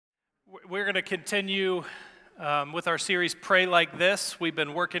We're going to continue with our series, Pray Like This. We've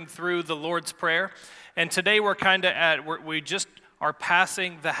been working through the Lord's Prayer, and today we're kind of we just are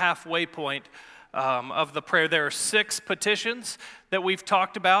passing the halfway point of the prayer. There are 6 petitions that we've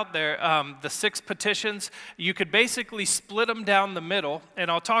talked about. The 6 petitions, you could basically split them down the middle, and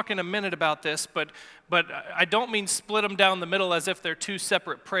I'll talk in a minute about this, but I don't mean split them down the middle as if they're 2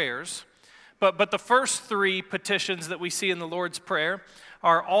 separate prayers. But the first 3 petitions that we see in the Lord's Prayer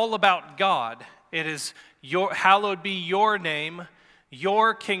are all about God. It is, hallowed be your name,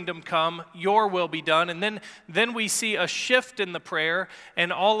 your kingdom come, your will be done. And then we see a shift in the prayer,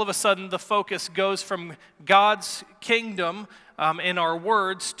 and all of a sudden the focus goes from God's kingdom in our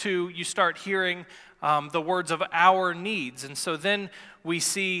words to you start hearing the words of our needs. And so then we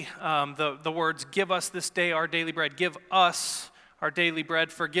see the words, give us this day our daily bread, give us our daily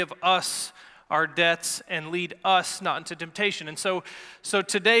bread, forgive us our debts, and lead us not into temptation. And so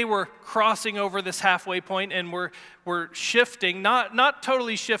today we're crossing over this halfway point, and we're shifting, not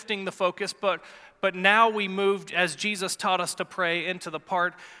totally shifting the focus, but now we moved, as Jesus taught us to pray, into the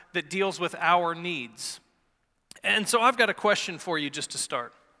part that deals with our needs. And so I've got a question for you just to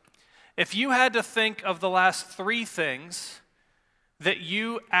start. If you had to think of the last 3 things that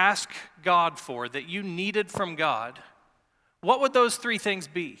you asked God for, that you needed from God, what would those 3 things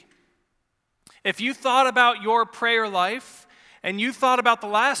be? If you thought about your prayer life and you thought about the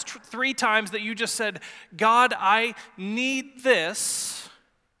last 3 times that you just said, God, I need this,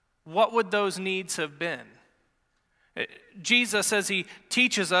 what would those needs have been? Jesus, as he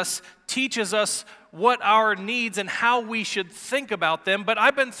teaches us what our needs and how we should think about them. But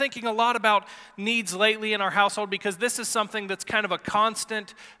I've been thinking a lot about needs lately in our household because this is something that's kind of a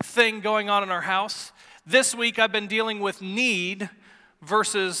constant thing going on in our house. This week I've been dealing with need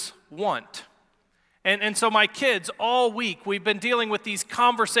versus want. And so my kids, all week, we've been dealing with these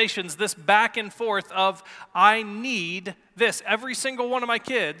conversations, this back and forth of, I need this. Every single one of my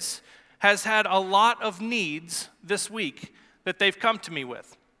kids has had a lot of needs this week that they've come to me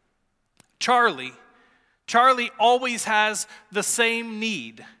with. Charlie always has the same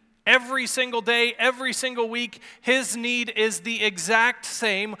need. Every single day, every single week, his need is the exact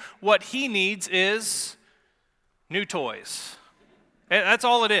same. What he needs is new toys. That's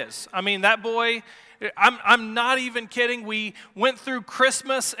all it is. I mean, that boy, I'm not even kidding. We went through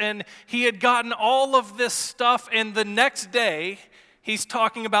Christmas and he had gotten all of this stuff, and the next day he's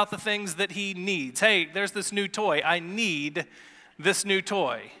talking about the things that he needs. Hey, there's this new toy. I need this new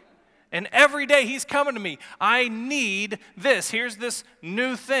toy. And every day he's coming to me. I need this. Here's this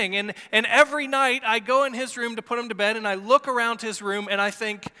new thing. And every night I go in his room to put him to bed, and I look around his room and I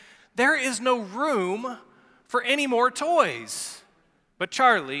think, there is no room for any more toys. But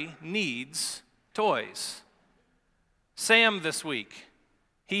Charlie needs toys. Sam this week,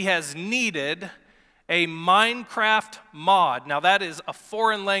 he has needed a Minecraft mod. Now that is a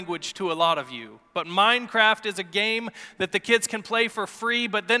foreign language to a lot of you, but Minecraft is a game that the kids can play for free,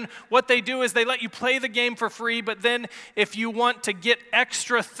 but then what they do is they let you play the game for free, but then if you want to get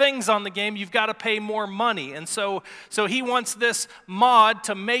extra things on the game, you've got to pay more money. And so he wants this mod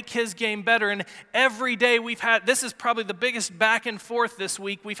to make his game better, and every day this is probably the biggest back and forth this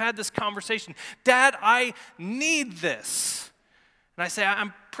week, we've had this conversation. Dad, I need this. And I say,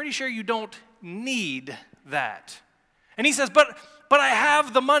 I'm pretty sure you don't need that. And he says, but I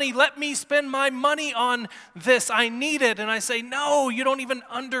have the money. Let me spend my money on this. I need it. And I say, no, you don't even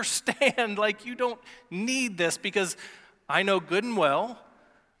understand. Like, you don't need this, because I know good and well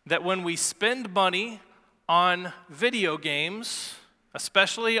that when we spend money on video games,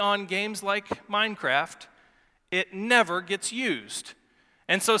 especially on games like Minecraft, it never gets used.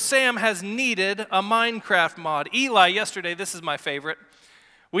 And so Sam has needed a Minecraft mod. Eli yesterday, this is my favorite.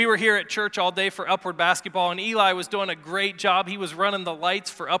 We were here at church all day for Upward Basketball, and Eli was doing a great job. He was running the lights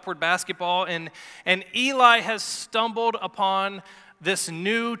for Upward Basketball, and Eli has stumbled upon this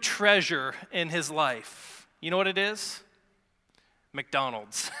new treasure in his life. You know what it is?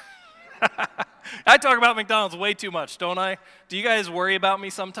 McDonald's. I talk about McDonald's way too much, don't I? Do you guys worry about me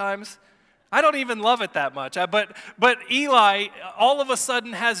sometimes? I don't even love it that much. But Eli all of a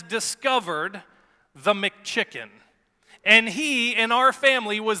sudden has discovered the McChicken. And he, in our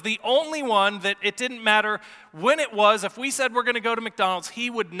family, was the only one that it didn't matter when it was. If we said we're going to go to McDonald's, he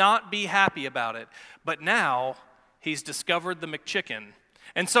would not be happy about it. But now he's discovered the McChicken.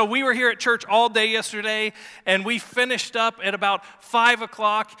 And so we were here at church all day yesterday, and we finished up at about 5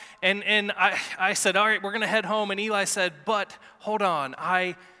 o'clock. And I said, all right, we're going to head home. And Eli said, but hold on,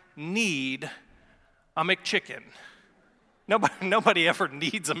 I need a McChicken. Nobody ever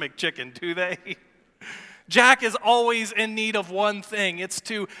needs a McChicken, do they? Jack is always in need of one thing. It's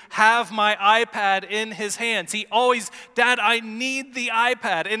to have my iPad in his hands. He always, Dad, I need the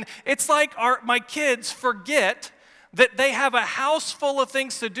iPad. And it's like my kids forget that they have a house full of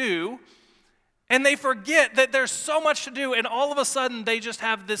things to do, and they forget that there's so much to do, and all of a sudden they just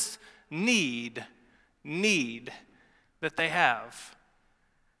have this need that they have.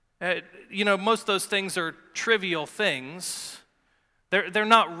 Most of those things are trivial things. They're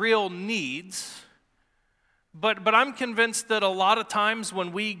not real needs. But I'm convinced that a lot of times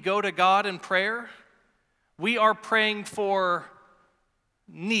when we go to God in prayer, we are praying for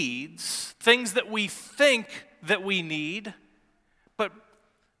needs, things that we think that we need.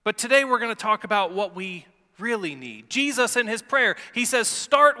 But today we're going to talk about what we really need. Jesus in his prayer, he says,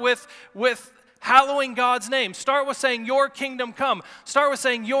 start with hallowing God's name. Start with saying, your kingdom come. Start with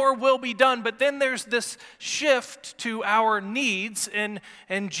saying, your will be done. But then there's this shift to our needs, and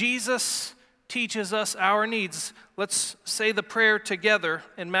Jesus teaches us our needs. Let's say the prayer together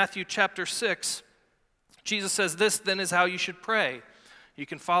in Matthew chapter 6. Jesus says, this then is how you should pray. You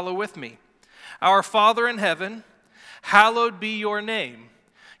can follow with me. Our Father in heaven, hallowed be your name.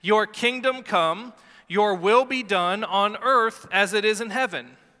 Your kingdom come, your will be done on earth as it is in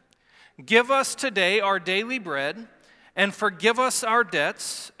heaven. Give us today our daily bread, and forgive us our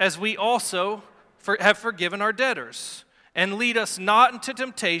debts as we also have forgiven our debtors. And lead us not into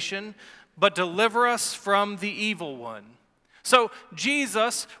temptation, but deliver us from the evil one. So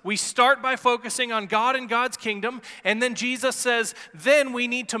Jesus, we start by focusing on God and God's kingdom, and then Jesus says, then we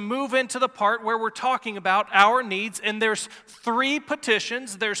need to move into the part where we're talking about our needs, and there's 3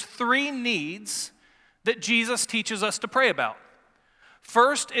 petitions, there's 3 needs that Jesus teaches us to pray about.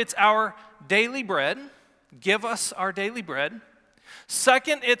 First, it's our daily bread. Give us our daily bread.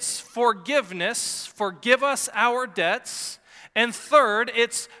 Second, it's forgiveness. Forgive us our debts. And third,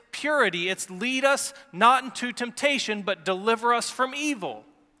 it's purity. It's lead us not into temptation, but deliver us from evil.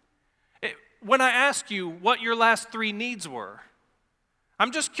 When I ask you what your last 3 needs were,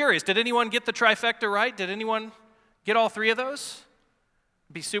 I'm just curious, did anyone get the trifecta right? Did anyone get all 3 of those?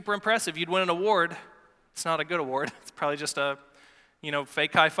 It'd be super impressive. You'd win an award. It's not a good award. It's probably just a,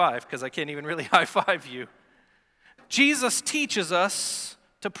 fake high five, because I can't even really high five you. Jesus teaches us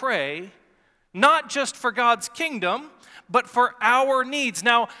to pray not just for God's kingdom, but for our needs.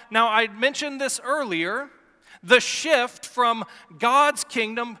 Now I mentioned this earlier, the shift from God's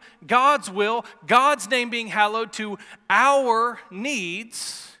kingdom, God's will, God's name being hallowed to our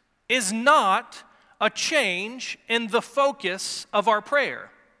needs is not a change in the focus of our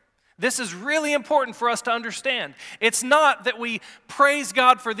prayer. This is really important for us to understand. It's not that we praise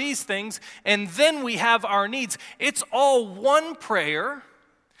God for these things and then we have our needs. It's all one prayer.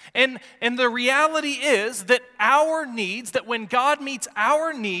 And the reality is that our needs, that when God meets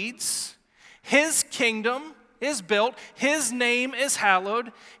our needs, his kingdom is built, his name is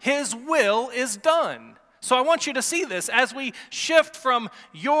hallowed, his will is done. So I want you to see this as we shift from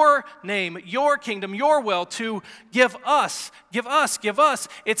your name, your kingdom, your will to give us.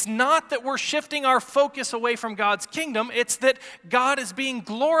 It's not that we're shifting our focus away from God's kingdom. It's that God is being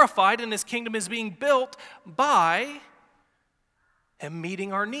glorified and his kingdom is being built by him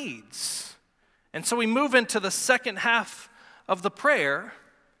meeting our needs. And so we move into the second half of the prayer,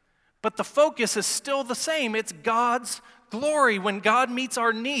 but the focus is still the same. It's God's glory. When God meets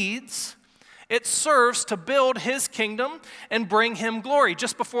our needs, it serves to build his kingdom and bring him glory.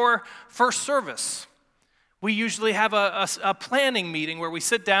 Just before first service, we usually have a planning meeting where we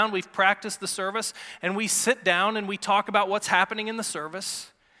sit down, we've practiced the service, and we sit down and we talk about what's happening in the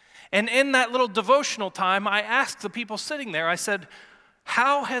service. And in that little devotional time, I asked the people sitting there, I said,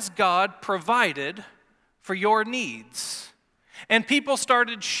 how has God provided for your needs? And people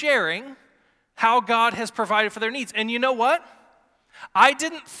started sharing how God has provided for their needs. And you know what? I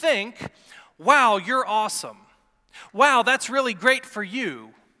didn't think, wow, you're awesome. Wow, that's really great for you.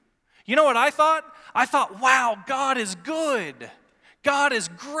 You know what I thought? I thought, wow, God is good. God is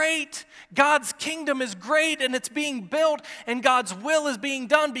great. God's kingdom is great and it's being built and God's will is being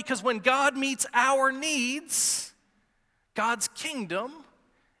done, because when God meets our needs, God's kingdom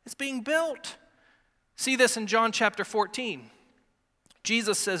is being built. See this in John chapter 14.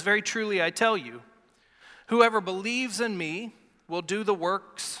 Jesus says, very truly I tell you, whoever believes in me will do the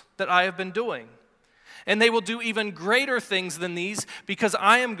works that I have been doing. And they will do even greater things than these, because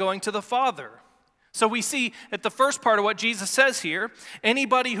I am going to the Father. So we see at the first part of what Jesus says here,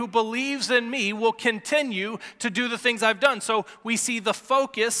 anybody who believes in me will continue to do the things I've done. So we see the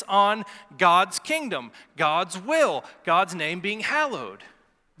focus on God's kingdom, God's will, God's name being hallowed.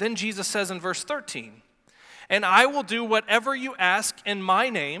 Then Jesus says in verse 13, and I will do whatever you ask in my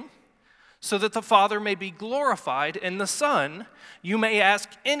name, so that the Father may be glorified in the Son. You may ask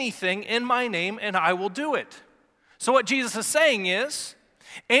anything in my name, and I will do it. So what Jesus is saying is,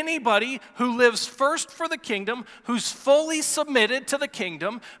 anybody who lives first for the kingdom, who's fully submitted to the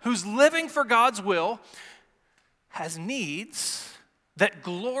kingdom, who's living for God's will, has needs that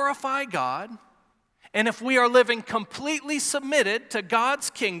glorify God. And if we are living completely submitted to God's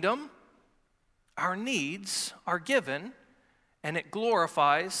kingdom, our needs are given, and it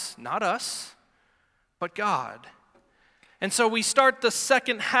glorifies not us, but God. And so we start the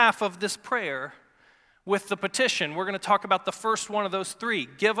second half of this prayer with the petition. We're going to talk about the first one of those three.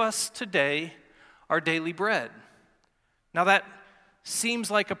 Give us today our daily bread. Now that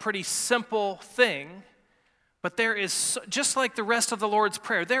seems like a pretty simple thing, but there is, just like the rest of the Lord's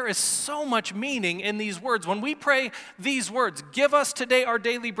Prayer, there is so much meaning in these words. When we pray these words, give us today our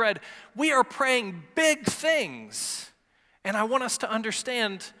daily bread, we are praying big things. And I want us to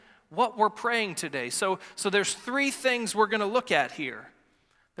understand what we're praying today. So there's three things we're going to look at here.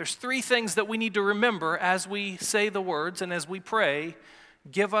 There's three things that we need to remember as we say the words and as we pray,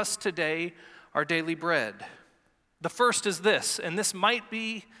 give us today our daily bread. The first is this, and this might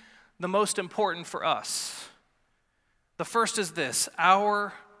be the most important for us. The first is this,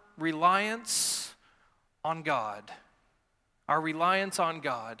 our reliance on God. Our reliance on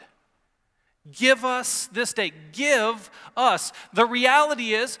God. Give us this day. Give us. The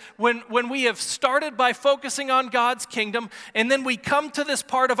reality is, when we have started by focusing on God's kingdom, and then we come to this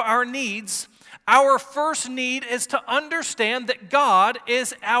part of our needs, our first need is to understand that God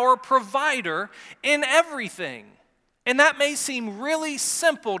is our provider in everything. And that may seem really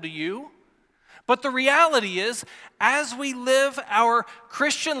simple to you, but the reality is, as we live our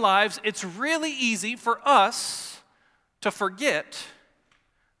Christian lives, it's really easy for us to forget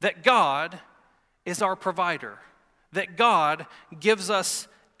that God is our provider, that God gives us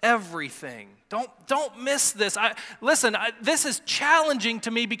everything. Don't miss this. This is challenging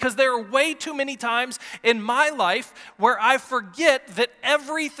to me because there are way too many times in my life where I forget that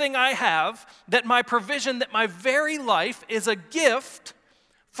everything I have, that my provision, that my very life is a gift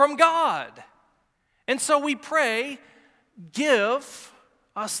from God. And so we pray, give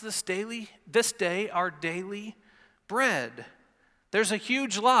us this day our daily bread. There's a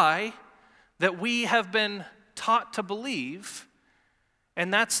huge lie that we have been taught to believe,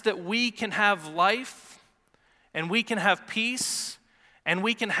 and that's that we can have life, and we can have peace, and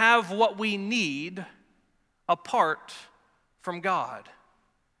we can have what we need apart from God.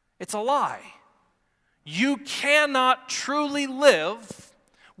 It's a lie. You cannot truly live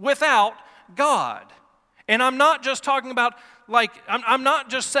without God. And I'm not just talking about, I'm not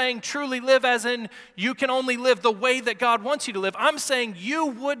just saying truly live as in you can only live the way that God wants you to live. I'm saying you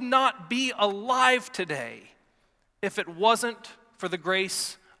would not be alive today if it wasn't for the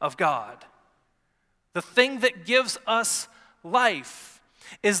grace of God. The thing that gives us life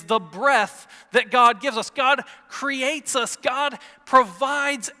is the breath that God gives us. God creates us. God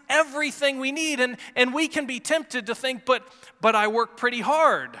provides everything we need. And we can be tempted to think, but I work pretty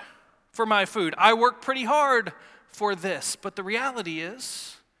hard for my food. I work pretty hard for this. But the reality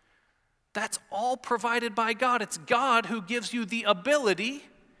is, that's all provided by God. It's God who gives you the ability.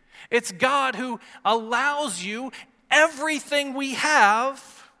 It's God who allows you. Everything we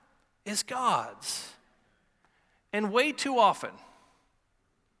have is God's. And way too often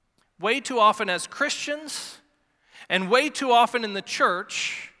as Christians, and way too often in the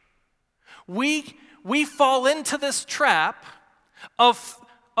church, we fall into this trap of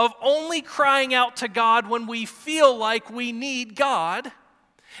only crying out to God when we feel like we need God.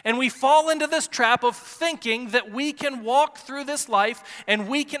 And we fall into this trap of thinking that we can walk through this life and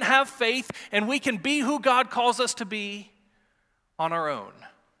we can have faith and we can be who God calls us to be on our own.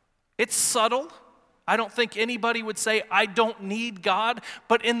 It's subtle. I don't think anybody would say, I don't need God.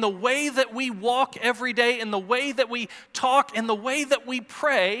 But in the way that we walk every day, in the way that we talk, in the way that we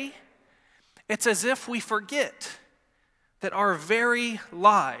pray, it's as if we forget that our very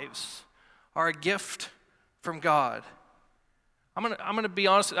lives are a gift from God. I'm going to be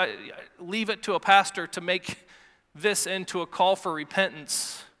honest, I leave it to a pastor to make this into a call for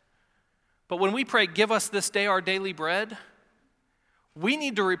repentance. But when we pray, give us this day our daily bread, we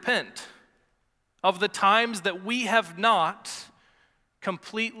need to repent of the times that we have not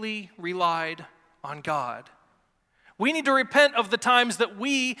completely relied on God. We need to repent of the times that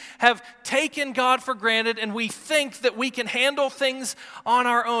we have taken God for granted and we think that we can handle things on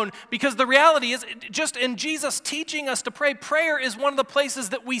our own. Because the reality is, just in Jesus teaching us to pray, prayer is one of the places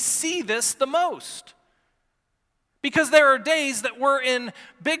that we see this the most. Because there are days that we're in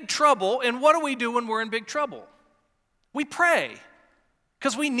big trouble, and what do we do when we're in big trouble? We pray.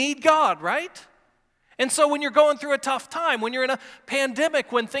 because we need God, right? And so when you're going through a tough time, when you're in a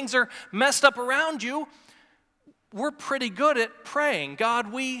pandemic, when things are messed up around you, we're pretty good at praying,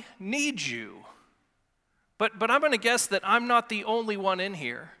 God, we need you. But I'm going to guess that I'm not the only one in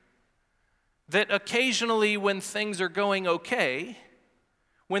here that occasionally when things are going okay,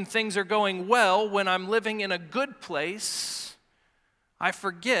 when things are going well, when I'm living in a good place, I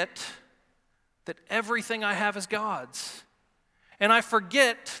forget that everything I have is God's. And I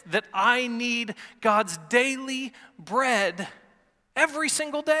forget that I need God's daily bread every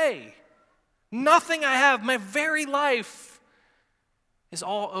single day. Nothing I have, my very life, is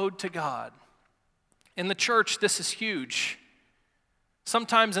all owed to God. In the church, this is huge.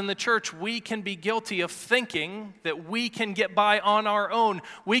 Sometimes in the church, we can be guilty of thinking that we can get by on our own.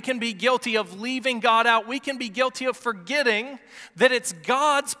 We can be guilty of leaving God out. We can be guilty of forgetting that it's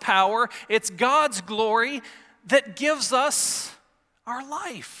God's power, it's God's glory that gives us our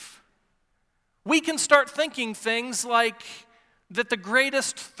life. We can start thinking things like that the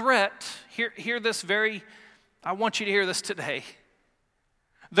greatest threat, I want you to hear this today.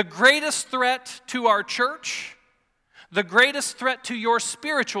 The greatest threat to our church, the greatest threat to your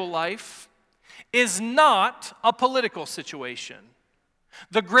spiritual life is not a political situation.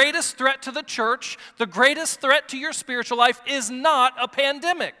 The greatest threat to the church, the greatest threat to your spiritual life is not a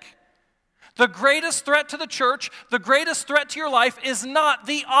pandemic. The greatest threat to the church, the greatest threat to your life is not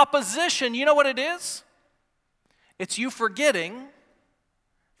the opposition. You know what it is? It's you forgetting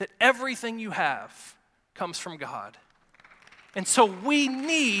that everything you have comes from God. And so we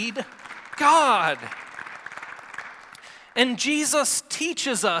need God. And Jesus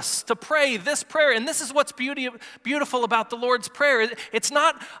teaches us to pray this prayer, and this is what's beautiful about the Lord's Prayer. It's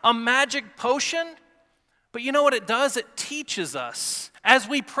not a magic potion, but you know what it does? It teaches us. As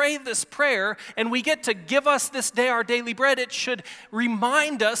we pray this prayer and we get to give us this day our daily bread, it should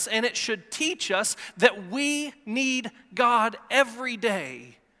remind us and it should teach us that we need God every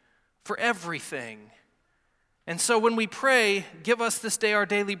day for everything. And so when we pray, give us this day our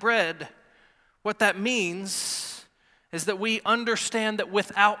daily bread, what that means is that we understand that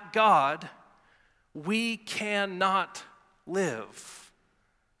without God, we cannot live.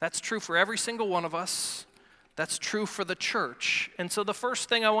 That's true for every single one of us. That's true for the church. And so the first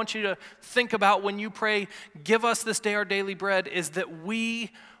thing I want you to think about when you pray, give us this day our daily bread, is that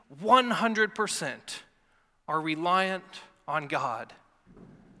we 100% are reliant on God.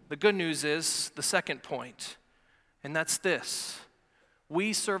 The good news is the second point, and that's this.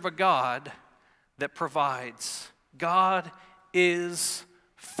 We serve a God that provides. God is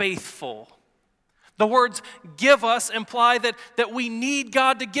faithful. The words give us imply that we need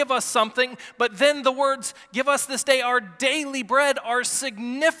God to give us something, but then the words give us this day our daily bread are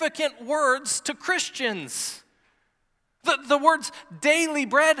significant words to Christians. The words daily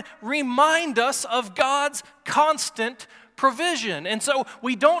bread remind us of God's constant provision. And so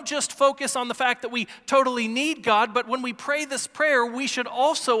we don't just focus on the fact that we totally need God, but when we pray this prayer, we should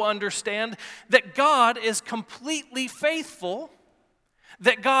also understand that God is completely faithful,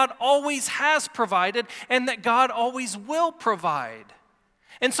 that God always has provided, and that God always will provide.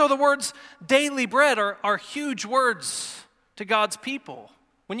 And so the words daily bread are huge words to God's people.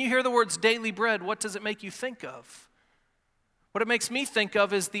 When you hear the words daily bread, what does it make you think of? What it makes me think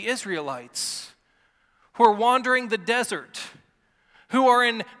of is the Israelites who are wandering the desert, who are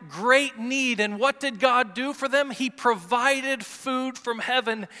in great need. And what did God do for them? He provided food from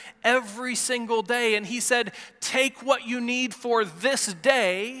heaven every single day. And he said, take what you need for this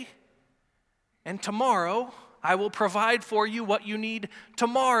day, and tomorrow I will provide for you what you need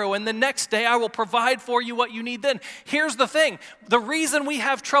tomorrow. And the next day I will provide for you what you need then. Here's the thing. The reason we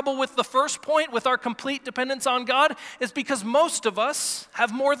have trouble with the first point, with our complete dependence on God, is because most of us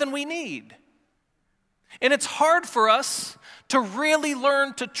have more than we need. And it's hard for us to really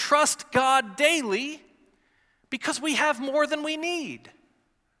learn to trust God daily because we have more than we need.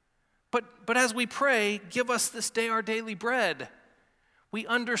 But as we pray, give us this day our daily bread, we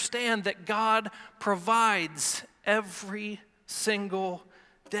understand that God provides every single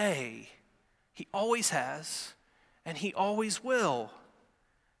day. He always has, and he always will.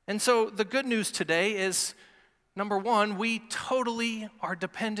 And so the good news today is, number one, we totally are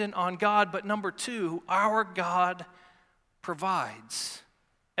dependent on God, but number two, our God provides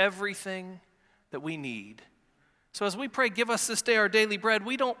everything that we need. So as we pray, give us this day our daily bread,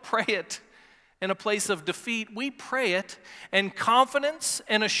 we don't pray it in a place of defeat. We pray it in confidence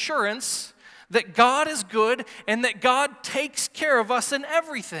and assurance that God is good and that God takes care of us in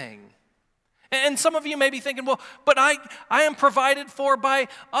everything. And some of you may be thinking, well, but I am provided for by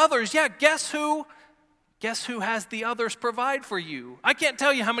others. Yeah, guess who guess who has the others provide for you? I can't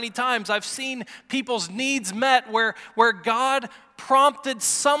tell you how many times I've seen people's needs met where God prompted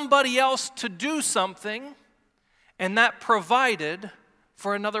somebody else to do something, and that provided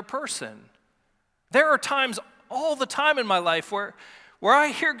for another person. There are times all the time in my life where I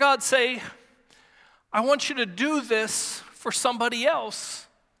hear God say, I want you to do this for somebody else.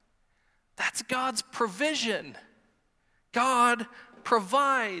 That's God's provision. God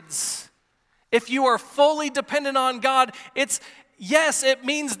provides. If you are fully dependent on God, yes, it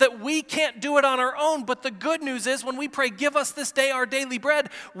means that we can't do it on our own, but the good news is when we pray, give us this day our daily bread,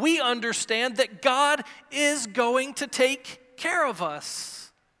 we understand that God is going to take care of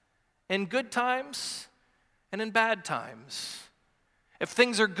us in good times and in bad times. If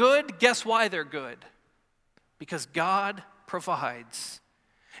things are good, guess why they're good? Because God provides.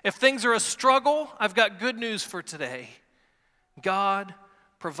 If things are a struggle, I've got good news for today. God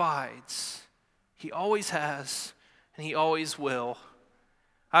provides. He always has, and He always will.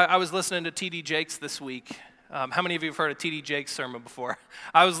 I was listening to T.D. Jakes this week. How many of you have heard a T.D. Jakes sermon before?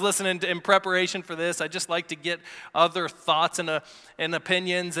 I was listening in preparation for this. I just like to get other thoughts and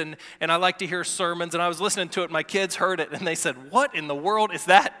opinions, and I like to hear sermons. And I was listening to it. My kids heard it, and they said, "What in the world is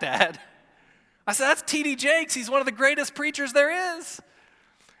that, Dad?" I said, "That's T.D. Jakes. He's one of the greatest preachers there is."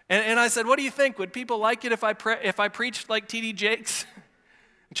 And I said, "What do you think? Would people like it if I preached like T.D. Jakes?"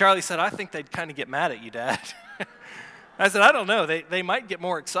 And Charlie said, "I think they'd kind of get mad at you, Dad." I said, "I don't know. They might get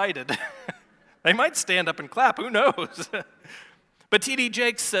more excited." They might stand up and clap, who knows? But T.D.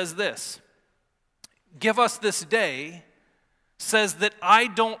 Jakes says this, "Give us this day," says that I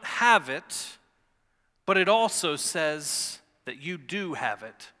don't have it, but it also says that you do have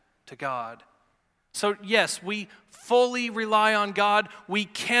it to God. So yes, we fully rely on God. We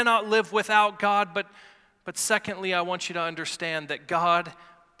cannot live without God, but secondly, I want you to understand that God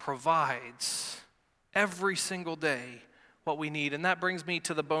provides every single day what we need. And that brings me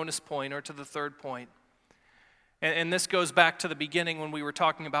to the bonus point, or to the third point. And this goes back to the beginning when we were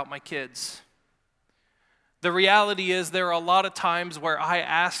talking about my kids. The reality is there are a lot of times where I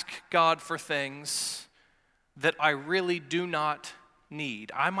ask God for things that I really do not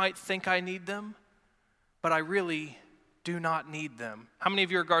need. I might think I need them, but I really do not need them. How many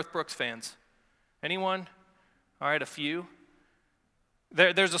of you are Garth Brooks fans? Anyone? All right, a few.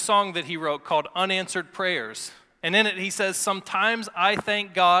 There's a song that he wrote called Unanswered Prayers. And in it he says, sometimes I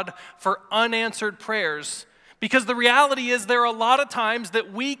thank God for unanswered prayers. Because the reality is there are a lot of times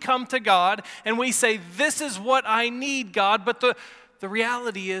that we come to God and we say, this is what I need, God. But the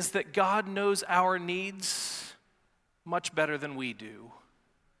reality is that God knows our needs much better than we do.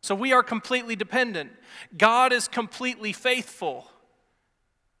 So we are completely dependent. God is completely faithful.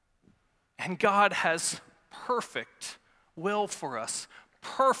 And God has perfect will for us,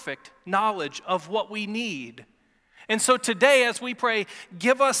 perfect knowledge of what we need. And so today, as we pray,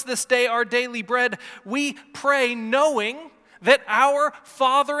 give us this day our daily bread, we pray knowing that our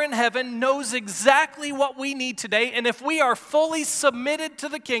Father in heaven knows exactly what we need today. And if we are fully submitted to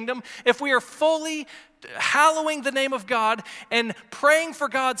the kingdom, if we are fully hallowing the name of God and praying for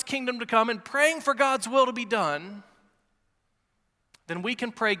God's kingdom to come and praying for God's will to be done, then we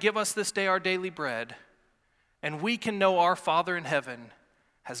can pray, give us this day our daily bread, and we can know our Father in heaven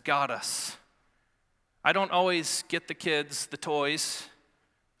has got us. I don't always get the kids the toys.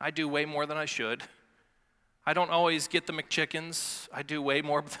 I do way more than I should. I don't always get the McChickens. I do way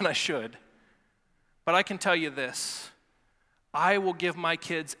more than I should. But I can tell you this. I will give my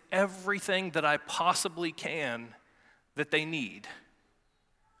kids everything that I possibly can that they need.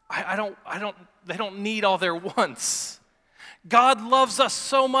 They don't need all their wants. God loves us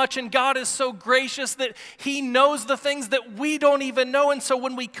so much, and God is so gracious that He knows the things that we don't even know. And so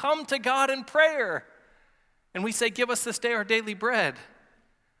when we come to God in prayer, and we say, give us this day our daily bread,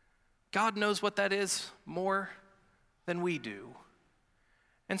 God knows what that is more than we do.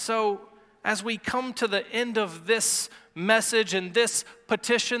 And so as we come to the end of this message and this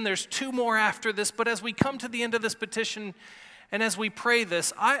petition, there's two more after this, but as we come to the end of this petition and as we pray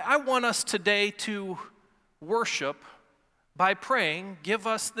this, I want us today to worship by praying, give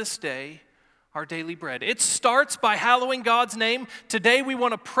us this day our daily bread. It starts by hallowing God's name. Today we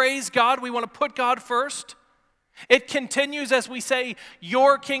want to praise God. We want to put God first. It continues as we say,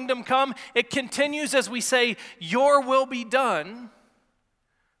 your kingdom come. It continues as we say, your will be done.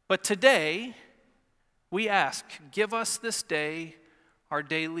 But today, we ask, give us this day our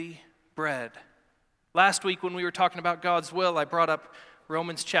daily bread. Last week when we were talking about God's will, I brought up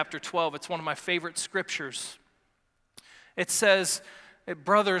Romans chapter 12. It's one of my favorite scriptures. It says,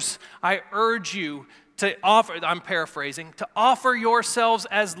 brothers, I urge you to offer, I'm paraphrasing, to offer yourselves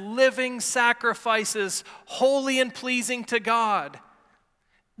as living sacrifices, holy and pleasing to God.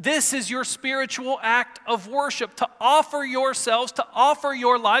 This is your spiritual act of worship, to offer yourselves, to offer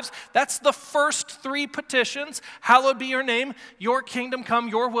your lives. That's the first three petitions. Hallowed be your name, your kingdom come,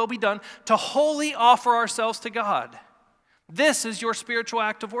 your will be done. To wholly offer ourselves to God. This is your spiritual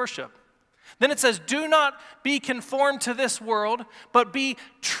act of worship. Then it says, do not be conformed to this world, but be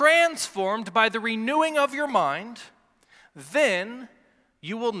transformed by the renewing of your mind. Then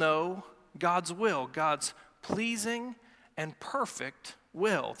you will know God's will, God's pleasing and perfect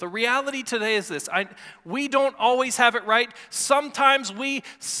will. The reality today is this. We don't always have it right. Sometimes we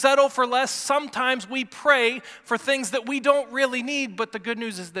settle for less. Sometimes we pray for things that we don't really need. But the good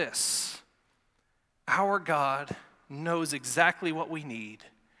news is this. Our God knows exactly what we need.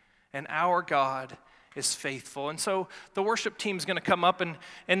 And our God is faithful. And so the worship team is going to come up,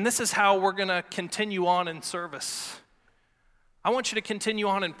 and this is how we're going to continue on in service. I want you to continue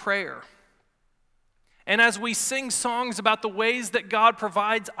on in prayer. And as we sing songs about the ways that God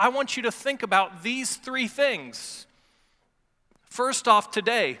provides, I want you to think about these three things. First off,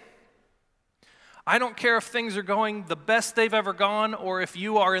 today, I don't care if things are going the best they've ever gone or if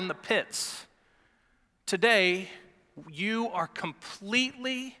you are in the pits. Today, you are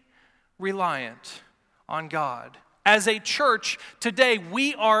completely reliant on God. As a church, today,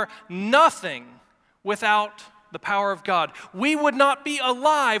 we are nothing without the power of God. We would not be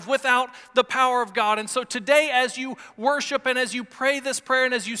alive without the power of God. And so today, as you worship and as you pray this prayer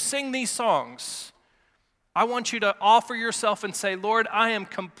and as you sing these songs, I want you to offer yourself and say, Lord, I am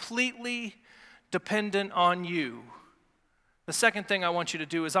completely dependent on you. The second thing I want you to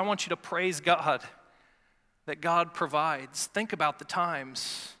do is I want you to praise God that God provides. Think about the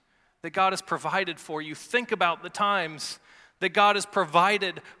times that God has provided for you. Think about the times that God has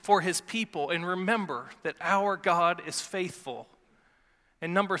provided for his people. And remember that our God is faithful.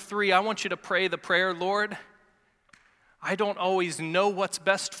 And number three, I want you to pray the prayer, Lord, I don't always know what's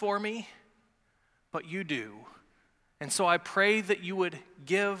best for me, but you do. And so I pray that you would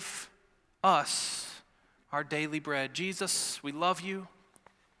give us our daily bread. Jesus, we love you.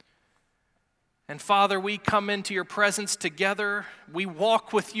 And Father, we come into your presence together. We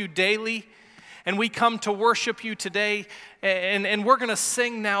walk with you daily. And we come to worship you today, and we're going to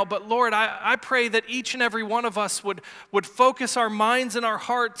sing now. But Lord, I pray that each and every one of us would focus our minds and our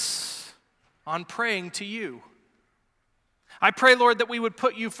hearts on praying to you. I pray, Lord, that we would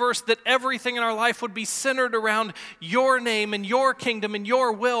put you first, that everything in our life would be centered around your name and your kingdom and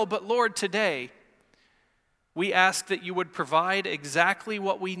your will. But Lord, today, we ask that you would provide exactly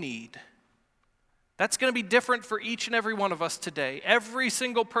what we need. That's going to be different for each and every one of us today. Every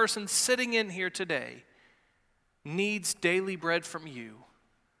single person sitting in here today needs daily bread from you.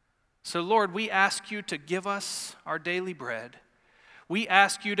 So Lord, we ask you to give us our daily bread. We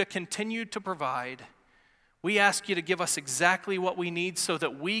ask you to continue to provide. We ask you to give us exactly what we need so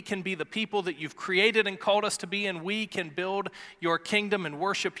that we can be the people that you've created and called us to be, and we can build your kingdom and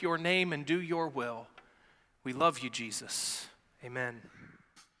worship your name and do your will. We love you, Jesus. Amen.